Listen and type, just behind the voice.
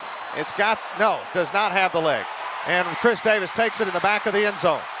Does not have the leg. And Chris Davis takes it in the back of the end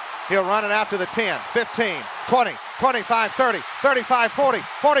zone. He'll run it out to the 10, 15, 20, 25, 30, 35, 40,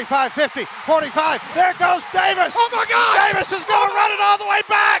 45, 50, 45. There goes Davis. Oh my God! Davis is going to run it all the way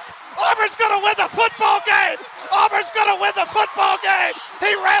back. Auburn's going to win the football game. Auburn's going to win the football game.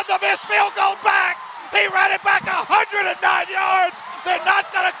 He ran the missed field goal back. He ran it back 109 yards. They're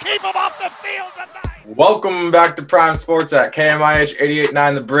not going to keep him off the field tonight. Welcome back to Prime Sports at KMIH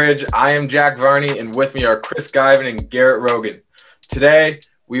 88.9 The Bridge. I am Jack Varney, and with me are Chris Guyven and Garrett Rogan. Today,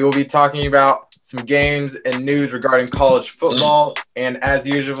 we will be talking about some games and news regarding college football, and as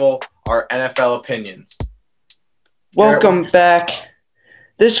usual, our NFL opinions. Welcome back.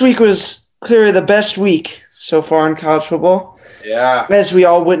 This week was clearly the best week so far in college football. Yeah. As we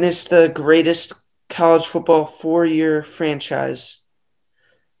all witnessed the greatest college football four-year franchise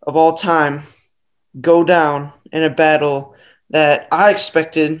of all time go down in a battle that I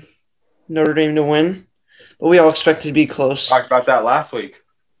expected Notre Dame to win, but we all expected to be close. Talked about that last week.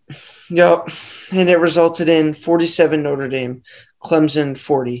 Yep, and it resulted in 47 Notre Dame, Clemson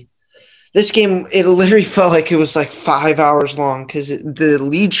 40. This game, it literally felt like it was like 5 hours long because the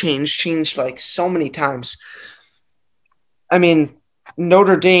lead changed like so many times. I mean,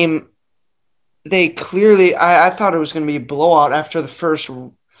 Notre Dame, they clearly – I thought it was going to be a blowout after the first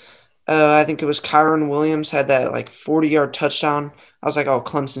I think it was Kyron Williams had that like 40-yard touchdown. I was like, oh,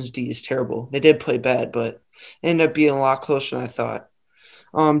 Clemson's D is terrible. They did play bad, but it ended up being a lot closer than I thought.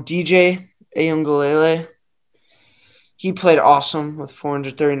 DJ Ayungalele, he played awesome with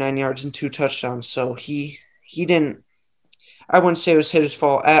 439 yards and 2 touchdowns. So he didn't – I wouldn't say it was his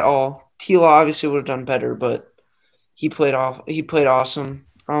fault at all. Tila obviously would have done better, but he played awesome.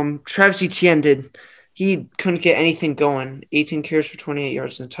 Travis Etienne he couldn't get anything going. 18 carries for 28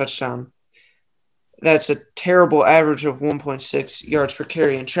 yards and a touchdown. That's a terrible average of 1.6 yards per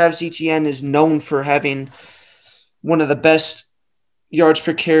carry. And Travis Etienne is known for having one of the best yards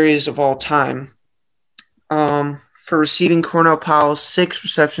per carries of all time. For receiving, Cornell Powell, 6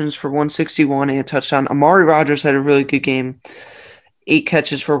 receptions for 161 and a touchdown. Amari Rodgers had a really good game. 8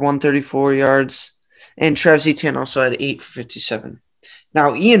 catches for 134 yards. And Travis Etienne also had 8 for 57.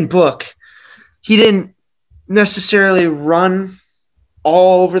 Now, Ian Book, he didn't necessarily run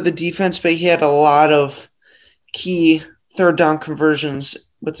all over the defense, but he had a lot of key third down conversions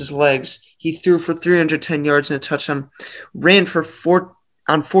with his legs. He threw for 310 yards and a touchdown, ran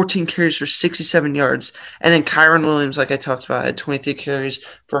on 14 carries for 67 yards. And then Kyron Williams, like I talked about, had 23 carries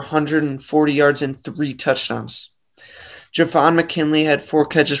for 140 yards and 3 touchdowns. Javon McKinley had 4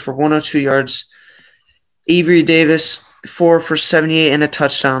 catches for 102 yards. Avery Davis, 4 for 78 and a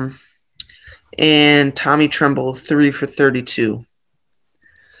touchdown. And Tommy Tremble, 3 for 32.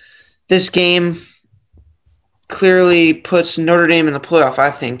 This game clearly puts Notre Dame in the playoff,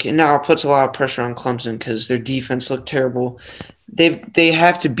 I think, and now it puts a lot of pressure on Clemson because their defense looked terrible. They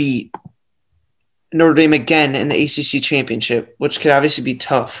have to beat Notre Dame again in the ACC championship, which could obviously be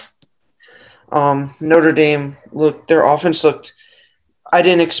tough. Notre Dame, their offense looked – I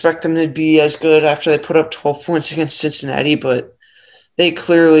didn't expect them to be as good after they put up 12 points against Cincinnati, but they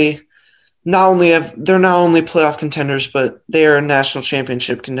clearly – they're not only playoff contenders, but they are national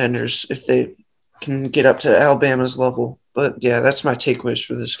championship contenders if they can get up to Alabama's level. But, yeah, that's my takeaways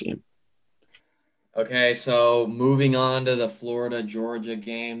for this game. Okay, so moving on to the Florida-Georgia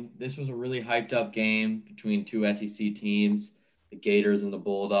game. This was a really hyped-up game between two SEC teams, the Gators and the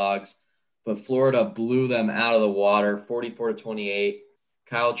Bulldogs. But Florida blew them out of the water, 44-28.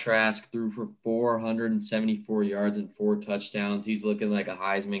 Kyle Trask threw for 474 yards and 4 touchdowns. He's looking like a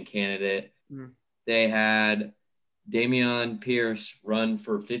Heisman candidate. They had Dameon Pierce run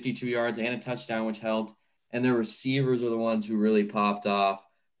for 52 yards and a touchdown, which helped. And their receivers are the ones who really popped off.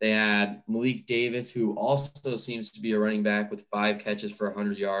 They had Malik Davis, who also seems to be a running back with 5 catches for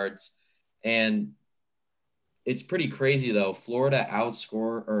 100 yards. And it's pretty crazy, though. Florida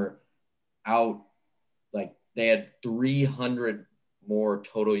they had 300 more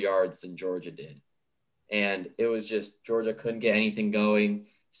total yards than Georgia did. And it was just Georgia couldn't get anything going.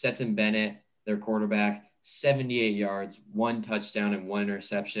 Stetson Bennett, their quarterback, 78 yards, 1 touchdown and 1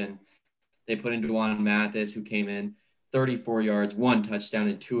 interception. They put in Dwan Mathis, who came in 34 yards, 1 touchdown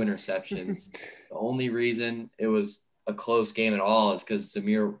and 2 interceptions. The only reason it was a close game at all is because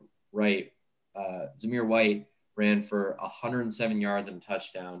Zamir White ran for 107 yards and a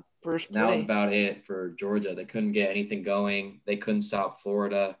touchdown. First play. And that was about it for Georgia. They couldn't get anything going. They couldn't stop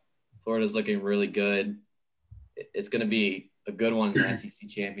Florida. Florida's looking really good. It's going to be a good one in the SEC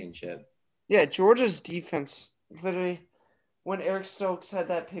championship. Yeah, Georgia's defense, literally, when Eric Stokes had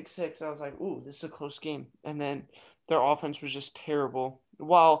that pick 6, I was like, ooh, this is a close game. And then their offense was just terrible.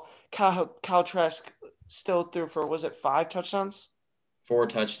 while Kyle Trask still threw for, was it 5 touchdowns? 4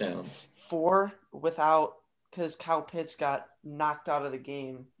 touchdowns. 4 because Kyle Pitts got knocked out of the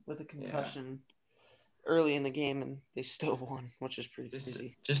game with a concussion early in the game, and they still won, which is pretty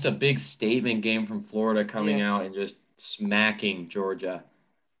crazy. Just a big statement game from Florida coming out and just smacking Georgia.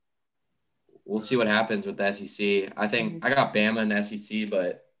 We'll see what happens with the SEC. I think I got Bama in the SEC,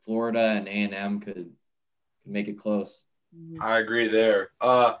 but Florida and A&M could make it close. I agree there.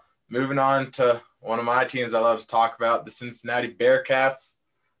 Moving on to one of my teams I love to talk about, the Cincinnati Bearcats.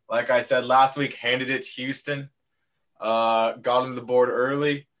 Like I said last week, handed it to Houston. Got on the board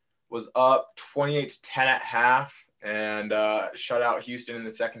early, was up 28-10 at half, and shut out Houston in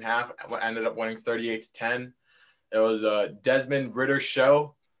the second half. Ended up winning 38-10. It was a Desmond Ridder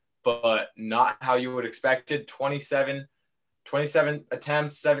show, but not how you would expect it. 27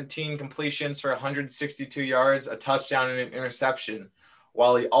 attempts, 17 completions for 162 yards, a touchdown and an interception,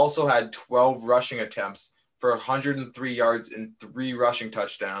 while he also had 12 rushing attempts for 103 yards and 3 rushing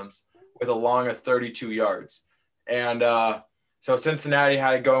touchdowns with a long of 32 yards. And so Cincinnati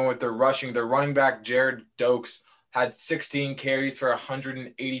had it going with their rushing. Their running back, Jared Dokes, had 16 carries for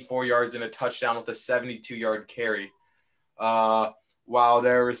 184 yards and a touchdown with a 72-yard carry. While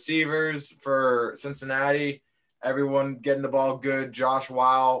their receivers for Cincinnati, everyone getting the ball good. Josh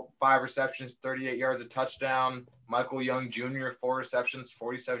Weil, 5 receptions, 38 yards, a touchdown. Michael Young Jr., 4 receptions,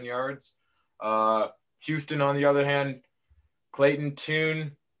 47 yards. Houston, on the other hand, Clayton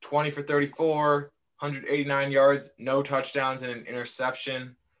Tune, 20 for 34, 189 yards, no touchdowns and an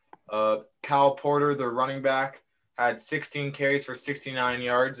interception. Kyle Porter, the running back, had 16 carries for 69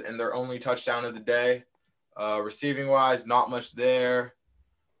 yards and their only touchdown of the day. Receiving-wise, not much there.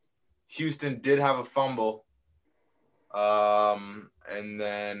 Houston did have a fumble. And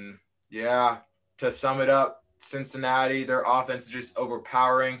then, to sum it up, Cincinnati, their offense is just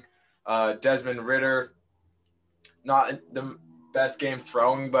overpowering. Desmond Ridder, not the best game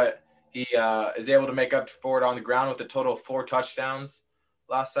throwing, but he is able to make up for it on the ground with a total of 4 touchdowns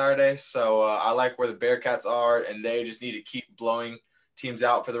last Saturday. So I like where the Bearcats are, and they just need to keep blowing teams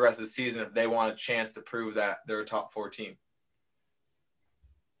out for the rest of the season if they want a chance to prove that they're a top 4 team.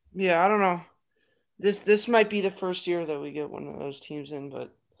 Yeah, I don't know. This might be the first year that we get one of those teams in,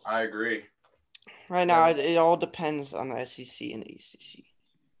 but I agree. Right now, it all depends on the SEC and the ACC.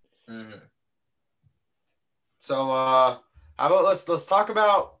 Mm-hmm. So, how about let's talk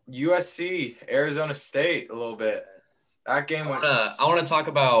about USC, Arizona State a little bit. That game went. I want to talk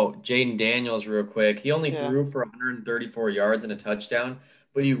about Jaden Daniels real quick. He only threw for 134 yards and a touchdown,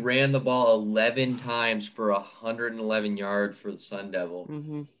 but he ran the ball 11 times for 111 yards for the Sun Devil.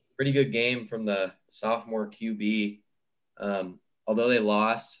 Mm-hmm. Pretty good game from the sophomore QB. Although they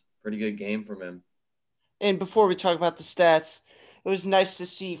lost, pretty good game from him. And before we talk about the stats, it was nice to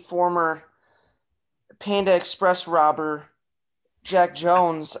see former Panda Express robber Jack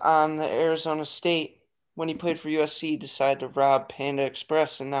Jones on the Arizona State when he played for USC decide to rob Panda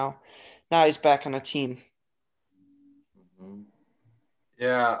Express, and now he's back on a team. Mm-hmm.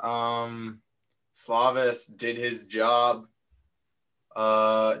 Yeah, Slavis did his job.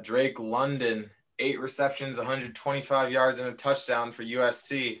 Drake London, 8 receptions, 125 yards, and a touchdown for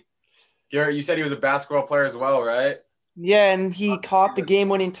USC. Garrett, you said he was a basketball player as well, right? Yeah, and he caught the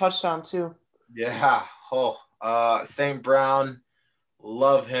game-winning touchdown too. Yeah. St. Brown,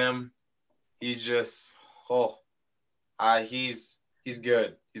 love him. He's just he's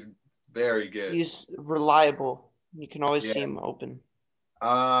good. He's very good. He's reliable. You can always see him open.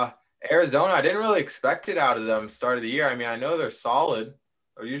 Arizona, I didn't really expect it out of them start of the year. I mean, I know they're solid.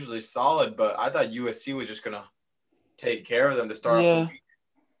 They're usually solid, but I thought USC was just gonna take care of them to start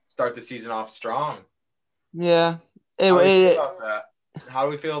the season off strong. Yeah. How do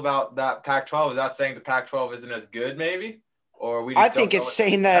we feel about that Pac-12? Is that saying the Pac-12 isn't as good, maybe? Or we? I think it's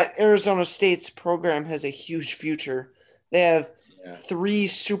saying that Arizona State's program has a huge future. They have 3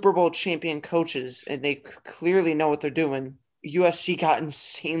 Super Bowl champion coaches, and they clearly know what they're doing. USC got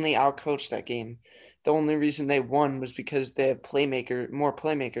insanely outcoached that game. The only reason they won was because they have more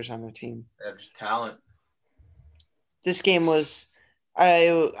playmakers on their team. They have just talent. This game was,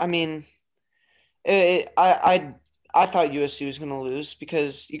 I thought USC was going to lose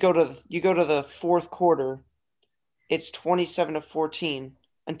because you go to the fourth quarter, it's 27-14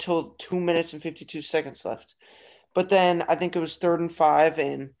 until 2 minutes and 52 seconds left. But then I think it was 3rd and 5,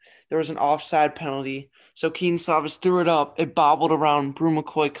 and there was an offside penalty. So Keaton Slavis threw it up. It bobbled around. Brew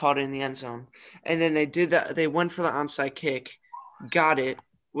McCoy caught it in the end zone. And then they did that. They went for the onside kick, got it,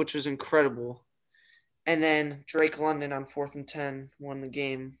 which was incredible. And then Drake London on 4th and 10 won the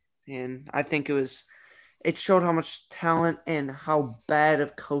game. And I think it was it showed how much talent and how bad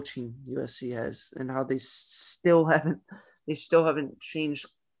of coaching USC has, and how they still haven't changed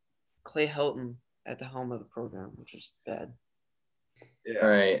Clay Helton at the helm of the program, which is bad. All Yeah.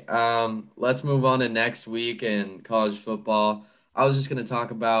 right. Let's move on to next week in college football. I was just going to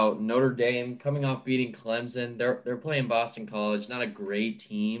talk about Notre Dame coming off beating Clemson. They're playing Boston College, not a great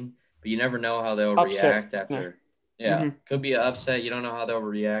team, but you never know how they'll Upset. react Yeah. after. Yeah, Mm-hmm. could be an upset. You don't know how they'll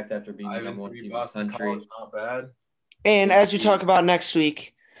react after being the number one 5-3 team in the Boston College, country. not bad. And We'll as we see. talk about next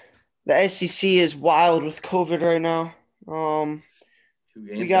week, the SEC is wild with COVID right now. 2 We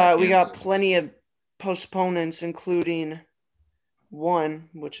games got got canceled. plenty of postponements, including one,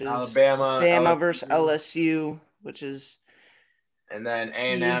 which is Alabama, Bama versus LSU, LSU, which is and then yeah,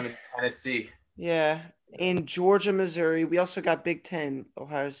 A&M and Tennessee. in Georgia, Missouri. We also got Big Ten,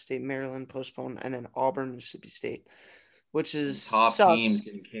 Ohio State, Maryland postponed, and then Auburn, Mississippi State, which Some is top teams sucks.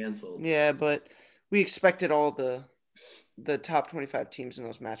 getting canceled. Yeah, but we expected all the top 25 teams in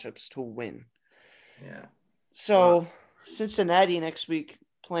those matchups to win. Yeah. So Cincinnati next week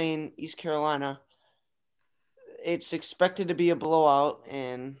playing East Carolina. It's expected to be a blowout,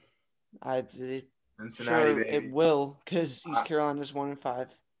 and Cincinnati, sure it baby. will, because East I, Carolina's 1-5.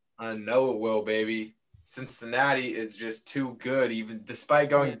 I know it will, baby. Cincinnati is just too good, even despite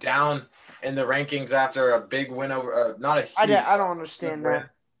going down in the rankings after a big win over, not a I huge, don't good understand win. that.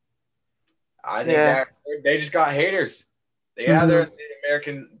 I think Yeah. that they just got haters. Yeah, Mhm.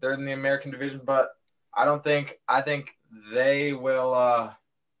 they're in the American division, but I think they will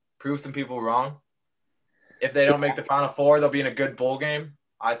prove some people wrong. If they don't make the Final Four, they'll be in a good bowl game.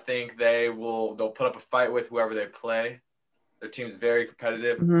 I think they'll put up a fight with whoever they play. Their team's very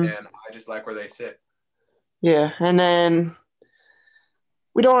competitive, Mhm. and I just like where they sit. Yeah, and then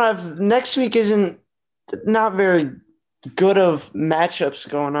we don't have next week isn't not very good of matchups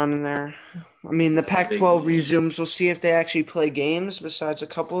going on in there. I mean, the Yeah, big Pac-12 game. resumes. We'll see if they actually play games besides a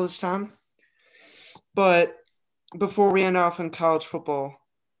couple this time. But before we end off in college football,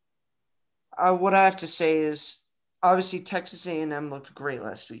 what I have to say is obviously Texas A&M looked great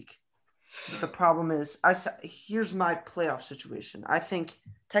last week. But the problem is, here's my playoff situation. I think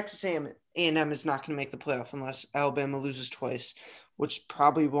Texas A&M is not going to make the playoff unless Alabama loses twice, which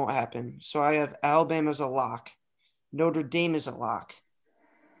probably won't happen. So I have Alabama as a lock. Notre Dame is a lock.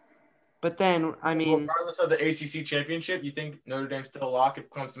 But then, I mean, Regardless of the ACC championship, you think Notre Dame's still a lock if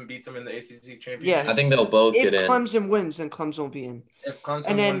Clemson beats them in the ACC championship? I think yes, they'll both if get in. Clemson wins, then Clemson will be in. If And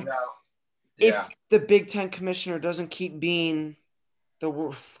Clemson wins then out, yeah. if the Big Ten commissioner doesn't keep being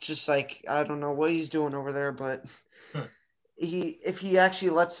just like, I don't know what he's doing over there, but if he actually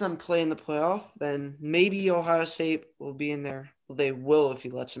lets them play in the playoff, then maybe Ohio State will be in there. Well, they will if he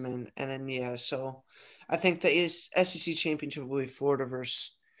lets them in. And then so I think the SEC championship will be Florida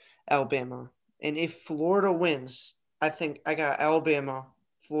versus Alabama. And if Florida wins, I think I got Alabama,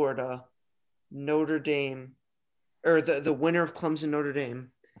 Florida, Notre Dame, or the winner of Clemson Notre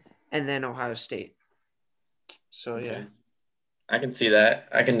Dame, and then Ohio State. So yeah. Okay. I can see that.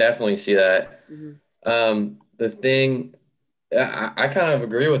 I can definitely see that. The thing, I kind of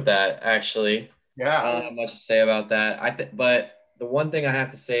agree with that, actually. I Yeah. don't have much to say about that. But the one thing I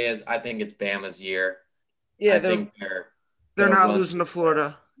have to say is I think it's Bama's year. Yeah, I think they're they're gonna not run losing to through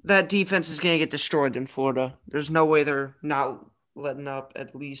Florida. That defense is going to get destroyed in Florida. There's no way they're not letting up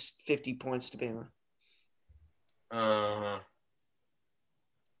at least 50 points to Bama.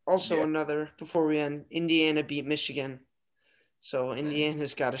 Also, Yeah. another, before we end, Indiana beat Michigan. So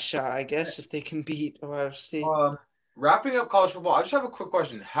Indiana's got a shot, I guess, if they can beat Ohio State. Wrapping up college football, I just have a quick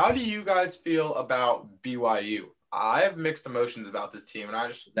question. How do you guys feel about BYU? I have mixed emotions about this team,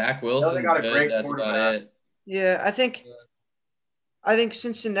 and Zach they Wilson's got a good. great That's about quarterback. it. Yeah, I think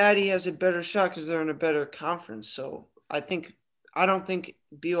Cincinnati has a better shot because they're in a better conference. So I don't think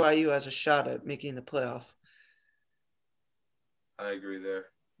BYU has a shot at making the playoff. I agree there.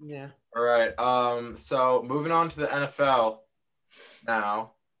 Yeah. All right. So moving on to the NFL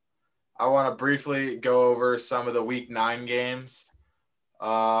now, I want to briefly go over some of the Week 9 games.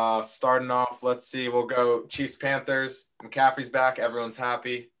 Starting off, let's see. We'll go Chiefs Panthers. McCaffrey's back. Everyone's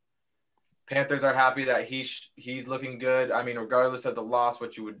happy. Panthers are happy that he's looking good. I mean, regardless of the loss,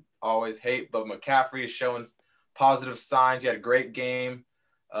 which you would always hate, but McCaffrey is showing positive signs. He had a great game,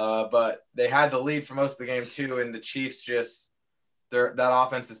 but they had the lead for most of the game too, and the Chiefs that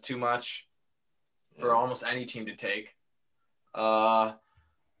offense is too much for almost any team to take.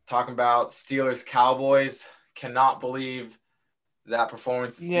 Talking about Steelers Cowboys, cannot believe that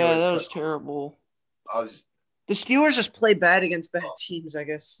performance. Yeah, that was terrible. The Steelers just play bad against bad teams, I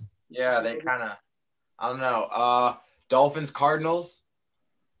guess. Yeah, they kind of, I don't know. Dolphins Cardinals.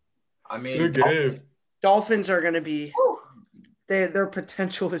 I mean, Good game. Dolphins are going to be their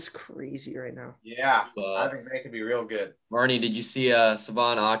potential is crazy right now. Yeah, I think they could be real good. Marnie, did you see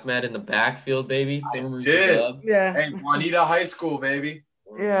Savon Ahmed in the backfield, baby? I Former did. Dub. Yeah. Hey, Juanita High School, baby.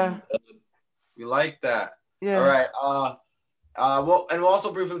 Yeah. We like that. Yeah. All right. We'll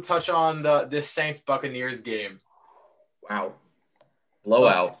also briefly touch on this Saints Buccaneers game. Wow.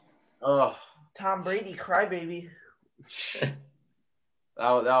 Blowout. Oh, Tom Brady, crybaby.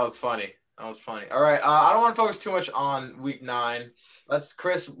 that was funny. That was funny. All right. I don't want to focus too much on Week 9.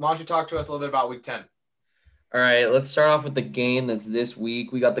 Chris, why don't you talk to us a little bit about Week 10? All right, let's start off with the game that's this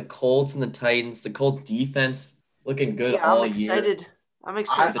week. We got the Colts and the Titans. The Colts defense looking good all I'm year. excited. I'm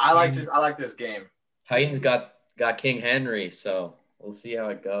excited. I like this game. Titans got King Henry, so we'll see how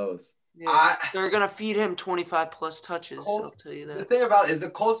it goes. Yeah, they're gonna feed him 25 plus touches. Colts, I'll tell you that. The thing about it is the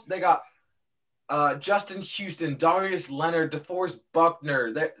Colts, they got Justin Houston, Darius Leonard, DeForest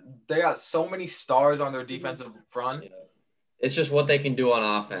Buckner. They got so many stars on their defensive front. Yeah. It's just what they can do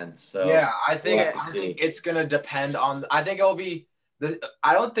on offense. So yeah, I think it's gonna depend on. I think it'll be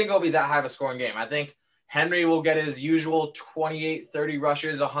I don't think it'll be that high of a scoring game. I think Henry will get his usual 28, 30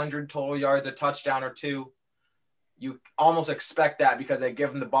 rushes, 100 total yards, a touchdown or two. You almost expect that because they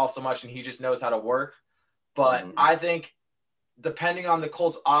give him the ball so much and he just knows how to work. But I think depending on the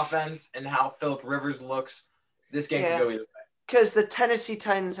Colts offense and how Phillip Rivers looks, this game can go either way. Because the Tennessee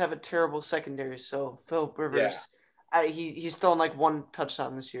Titans have a terrible secondary, so Phillip Rivers, he's thrown like one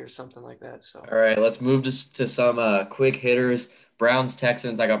touchdown this year or something like that. So all right, let's move to some quick hitters. Browns,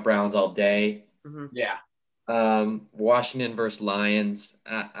 Texans. I got Browns all day. Mm-hmm. Yeah. Washington versus Lions.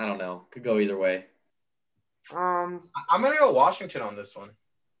 I don't know. Could go either way. I'm gonna go Washington on this one.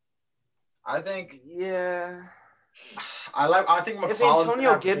 I think. Yeah. I think McClellan's if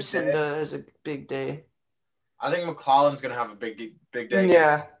Antonio Gibson has a big day. I think McClellan's gonna have a big day.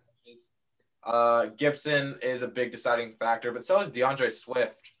 Yeah. Gibson is a big deciding factor, but so is DeAndre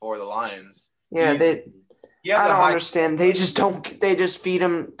Swift for the Lions. Yeah, I don't understand. They just don't. They just feed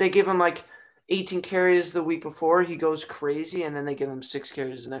him. They give him like 18 carries the week before. He goes crazy, and then they give him 6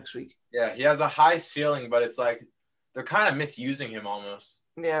 carries the next week. Yeah, he has a high ceiling, but it's like they're kind of misusing him almost.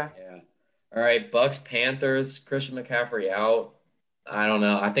 Yeah. Yeah. All right, Bucks, Panthers. Christian McCaffrey out. I don't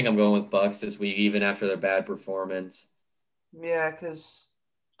know. I think I'm going with Bucks this week, even after their bad performance. Yeah, because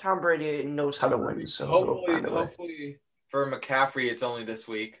Tom Brady knows how to win. So hopefully for McCaffrey, it's only this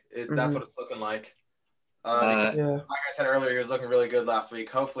week. That's what it's looking like. Like I said earlier, he was looking really good last week.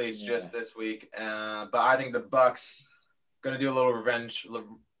 Hopefully, it's just this week. But I think the Bucks gonna do a little revenge,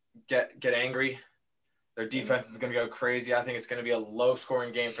 get angry. Their defense is gonna go crazy. I think it's gonna be a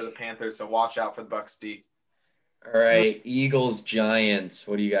low-scoring game for the Panthers. So watch out for the Bucks D. All right, Eagles, Giants.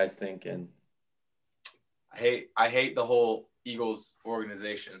 What are you guys thinking? I hate the whole Eagles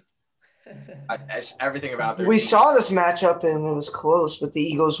organization. Everything about their We team. saw this matchup and it was close, but the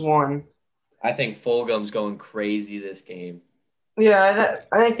Eagles won. I think Fulgham's going crazy this game. Yeah,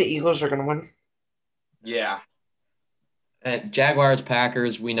 I think the Eagles are going to win. Yeah. And Jaguars,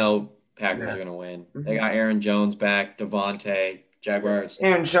 Packers, we know Packers are going to win. Mm-hmm. They got Aaron Jones back, Devontae, Jaguars.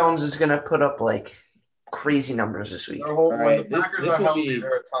 Aaron Jones is going to put up like crazy numbers this week. When the Packers are healthy,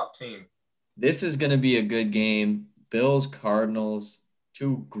 they're a top team. This is going to be a good game. Bills, Cardinals,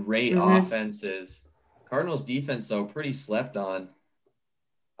 two great offenses. Cardinals defense, though, pretty slept on.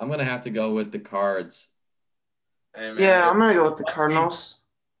 I'm going to have to go with the Cards. Hey, man, I'm going to go with the Cardinals.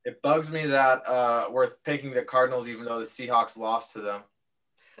 It bugs me that we're picking the Cardinals even though the Seahawks lost to them.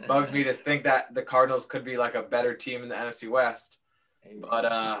 It bugs me to think that the Cardinals could be like a better team in the NFC West. But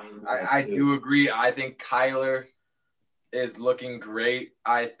I do agree. I think Kyler is looking great.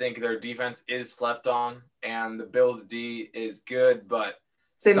 I think their defense is slept on, and the Bills' D is good, but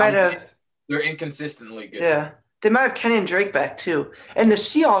they're inconsistently good. Yeah. They might have Kenyon Drake back too. And the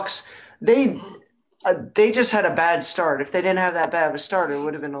Seahawks, they just had a bad start. If they didn't have that bad of a start, it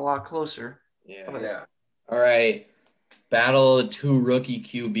would have been a lot closer. Yeah. All right. Battle of two rookie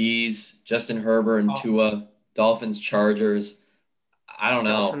QBs, Justin Herbert and Tua. Dolphins, Chargers. I don't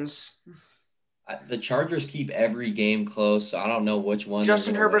know. Dolphins. The Chargers keep every game close, so I don't know which one.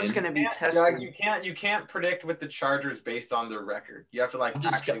 Justin Herbert's going to be tested. You can't predict with the Chargers based on their record. You have to I'm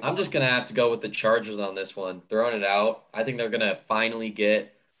just going to have to go with the Chargers on this one. Throwing it out. I think they're going to finally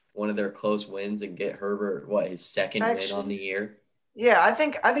get one of their close wins and get Herbert his second win on the year. Yeah, I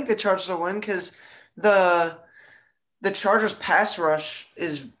think the Chargers will win because the Chargers pass rush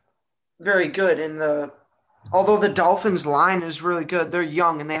is very good, and although the Dolphins line is really good, they're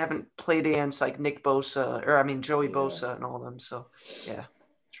young and they haven't played against like Joey Bosa and all of them. So, yeah.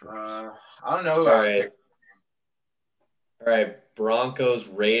 I don't know. All right. Broncos,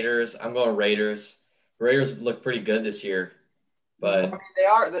 Raiders. I'm going Raiders. Raiders look pretty good this year, but I mean, they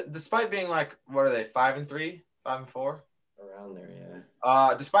are, despite being like, what are they, 5-3, 5-4? around there,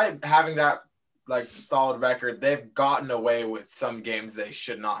 yeah. Despite having that like solid record, they've gotten away with some games they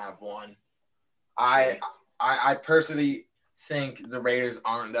should not have won. I personally think the Raiders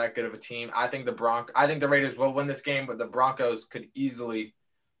aren't that good of a team. I think the Raiders will win this game, but the Broncos could easily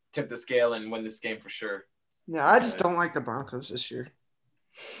tip the scale and win this game for sure. Yeah, I just don't like the Broncos this year.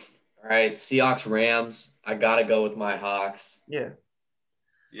 All right, Seahawks Rams. I gotta go with my Hawks. Yeah.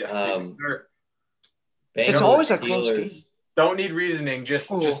 Yeah, sir. It's Bengals, always a close Steelers. game. Don't need reasoning. Just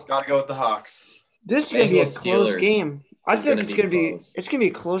gotta go with the Hawks. This is gonna be a Bengals, close Steelers game. I is feel like gonna be close. it's gonna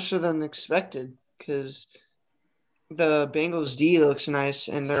be closer than expected because the Bengals D looks nice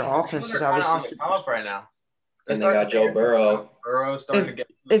and their offense They're is kind of on obviously the come up right now. And they got Joe Burrow. Burrow's starting to get.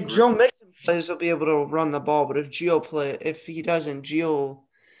 If Joe Mixon plays, they'll be able to run the ball. But if he doesn't, they'll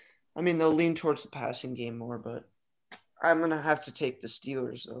lean towards the passing game more. But I'm gonna have to take the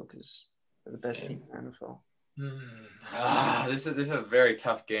Steelers though because they're the best team in the NFL. This is a very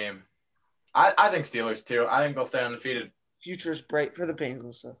tough game. I think Steelers too. I think they'll stay undefeated. Future's bright for the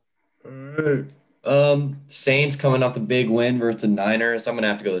Bengals though. Saints coming off the big win versus the Niners. I'm gonna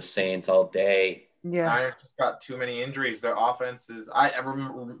have to go with Saints all day. Yeah. Niners just got too many injuries. Their offense is. I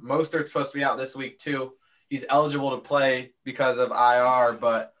remember Mostert's supposed to be out this week too. He's eligible to play because of IR,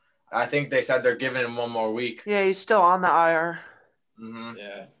 but I think they said they're giving him one more week. Yeah, he's still on the IR. Mm-hmm.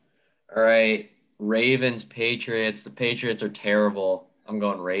 Yeah. All right. Ravens, Patriots. The Patriots are terrible. I'm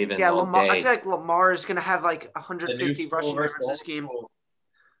going Ravens. Yeah, all Lamar. day. I feel like Lamar is gonna have like 150 rushing yards this game.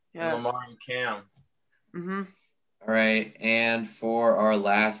 Yeah, Lamar and Cam. Mm-hmm. All right. And for our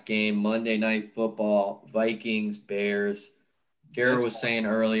last game, Monday Night Football, Vikings, Bears. Garrett was saying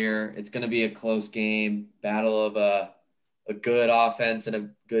earlier, it's going to be a close game, battle of a good offense and a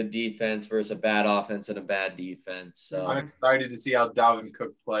good defense versus a bad offense and a bad defense. So I'm excited to see how Dalvin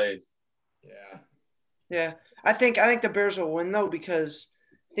Cook plays. Yeah. Yeah. I think the Bears will win though because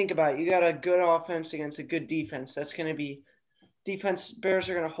think about it. You got a good offense against a good defense. That's going to be defense. Bears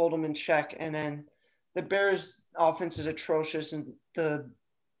are going to hold them in check, and then the Bears' offense is atrocious, and the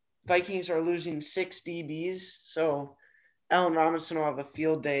Vikings are losing 6 DBs. So Allen Robinson will have a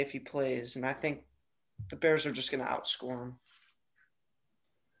field day if he plays, and I think the Bears are just going to outscore him.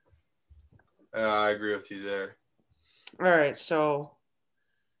 I agree with you there. All right, so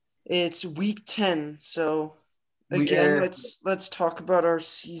it's week 10. So again, let's talk about our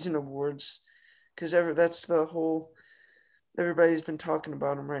season awards because that's the whole. Everybody's been talking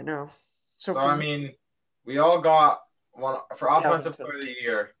about them right now. So I mean, we all got one for offensive player of the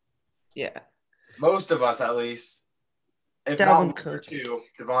year. Yeah, most of us at least. If Dalvin not Cook, two,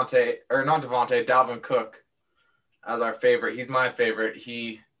 Dalvin Cook as our favorite. He's my favorite.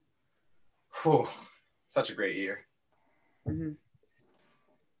 Such a great year. Mm-hmm.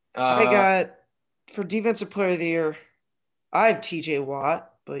 I got for defensive player of the year. I have T.J.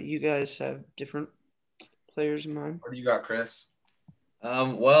 Watt, but you guys have different players in mind. What do you got, Chris?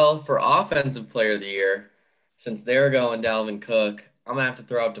 Well, for offensive player of the year, since they're going Dalvin Cook, I'm gonna have to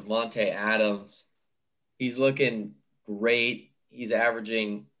throw out Devontae Adams. He's looking great. He's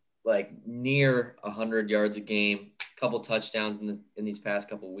averaging like near 100 yards a game, a couple touchdowns in these past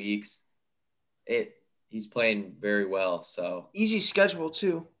couple weeks. He's playing very well. So easy schedule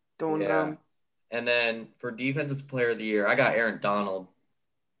too, going down. And then for defensive player of the year, I got Aaron Donald.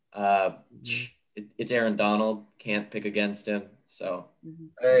 It's Aaron Donald. Can't pick against him. So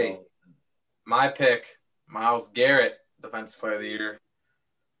hey, my pick, Myles Garrett, defensive player of the year.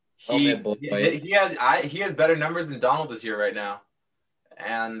 He has better numbers than Donald this year right now,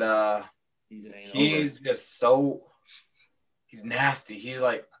 and he's just he's nasty. He's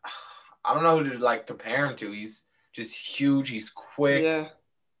like, I don't know who to like compare him to. He's just huge. He's quick. Yeah.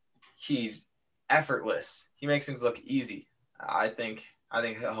 He's effortless. He makes things look easy. I think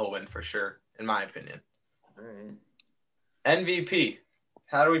he'll win for sure, in my opinion. All right. MVP.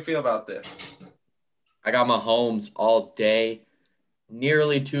 How do we feel about this? I got Mahomes all day.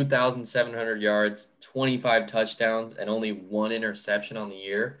 Nearly 2,700 yards, 25 touchdowns, and only 1 interception on the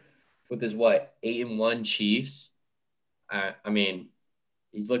year with his 8-1 Chiefs. I mean,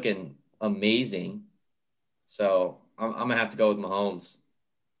 he's looking amazing. So I'm gonna have to go with Mahomes.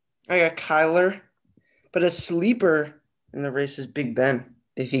 I got Kyler, but a sleeper in the race is Big Ben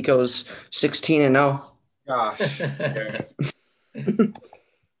if he goes 16-0. Gosh.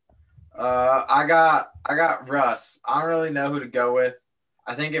 I got Russ. I don't really know who to go with.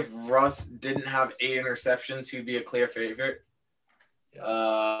 I think if Russ didn't have 8 interceptions, he'd be a clear favorite.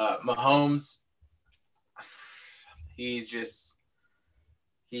 Mahomes, he's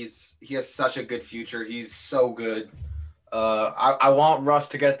He has such a good future. He's so good. I want Russ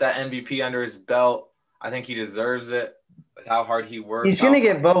to get that MVP under his belt. I think he deserves it with how hard he works. He's going to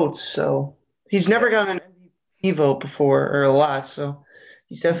get votes, so he's never gotten an MVP vote before or a lot, so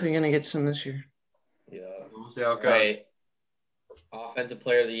he's definitely going to get some this year. Yeah. We'll see how it goes. Right. Offensive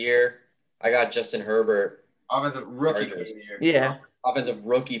player of the year, I got Justin Herbert. Offensive rookie player of the year. Yeah. Offensive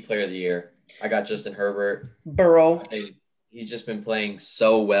rookie player of the year, I got Justin Herbert. Burrow. He's just been playing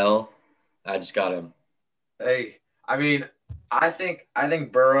so well. I just got him. Hey, I mean, I think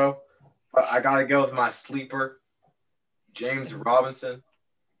Burrow, but I got to go with my sleeper, James Robinson.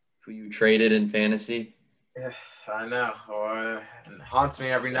 Who you traded in fantasy. Yeah, I know. It haunts me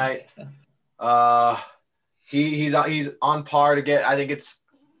every night. He's on par to get, I think it's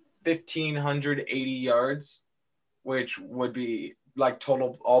 1,580 yards, which would be like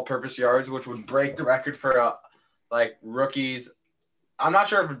total all-purpose yards, which would break the record for like rookies. I'm not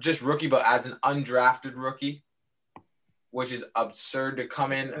sure if just rookie, but as an undrafted rookie, which is absurd to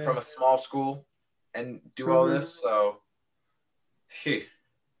come in from a small school and do all this. So,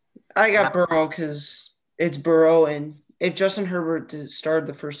 I got Burrow because it's Burrow, and if Justin Herbert started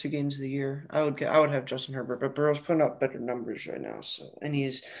the first 2 games of the year, I would have Justin Herbert, but Burrow's putting up better numbers right now. So, and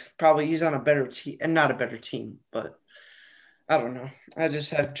he's on a better team, and not a better team, but I don't know. I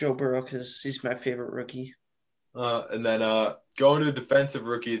just have Joe Burrow because he's my favorite rookie. And then going to the defensive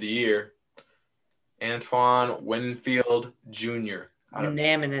rookie of the year, Antoine Winfield Jr.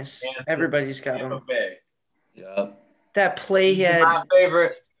 Unanimous. Everybody's got him. Yeah. That play he had. My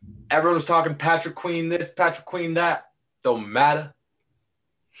favorite. Everyone was talking Patrick Queen this, Patrick Queen that. Don't matter.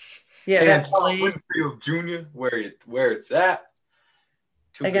 Yeah, that Antoine play Winfield Jr. Where it's at.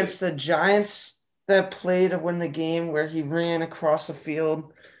 Against the Giants, that play to win the game where he ran across the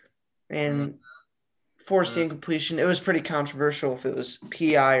field and forced the incompletion. It was pretty controversial if it was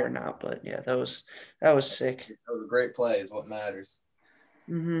PI or not, but yeah, that was sick. That was a great play is what matters.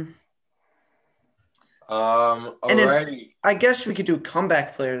 Mm-hmm. Alrighty. I guess we could do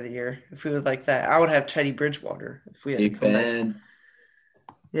comeback player of the year if we would like that. I would have Teddy Bridgewater if we had Big a comeback. Ben.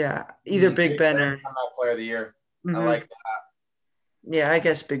 Yeah, either Big Ben or comeback player of the year. Mhm. I like that. Yeah, I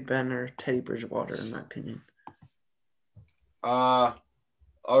guess Big Ben or Teddy Bridgewater in my opinion. All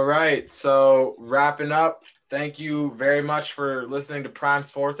right. So wrapping up, thank you very much for listening to Prime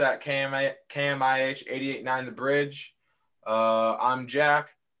Sports at KMIH 88.9 The Bridge. I'm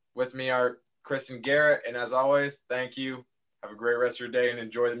Jack. With me are Chris and Garrett. And as always, thank you. Have a great rest of your day and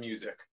enjoy the music.